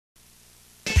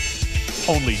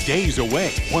Only days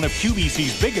away, one of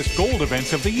QVC's biggest gold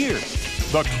events of the year,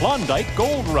 the Klondike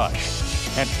Gold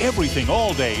Rush. And everything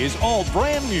all day is all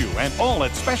brand new and all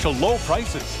at special low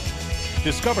prices.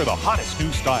 Discover the hottest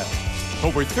new styles.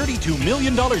 Over $32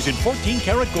 million in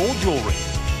 14-karat gold jewelry.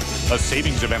 A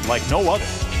savings event like no other,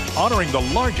 honoring the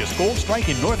largest gold strike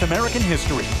in North American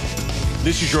history.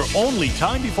 This is your only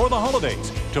time before the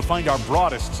holidays to find our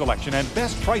broadest selection and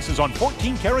best prices on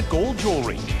 14-karat gold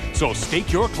jewelry. So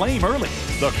stake your claim early.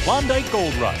 The Klondike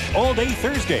Gold Rush, all day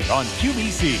Thursday on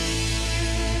QVC.